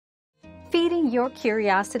feeding your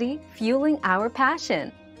curiosity, fueling our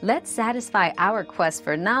passion. Let's satisfy our quest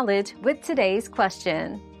for knowledge with today's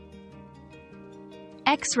question.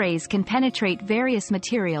 X-rays can penetrate various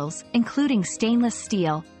materials, including stainless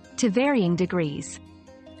steel, to varying degrees.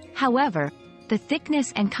 However, the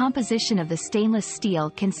thickness and composition of the stainless steel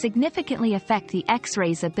can significantly affect the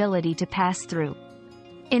X-ray's ability to pass through.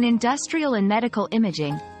 In industrial and medical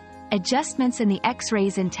imaging, adjustments in the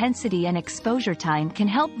X-ray's intensity and exposure time can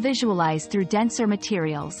help visualize through denser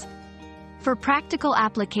materials. For practical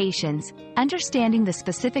applications, understanding the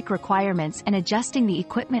specific requirements and adjusting the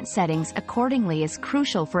equipment settings accordingly is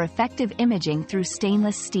crucial for effective imaging through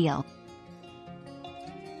stainless steel.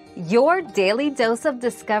 Your daily dose of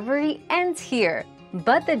discovery ends here,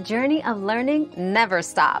 but the journey of learning never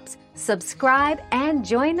stops. Subscribe and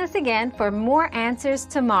join us again for more answers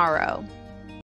tomorrow.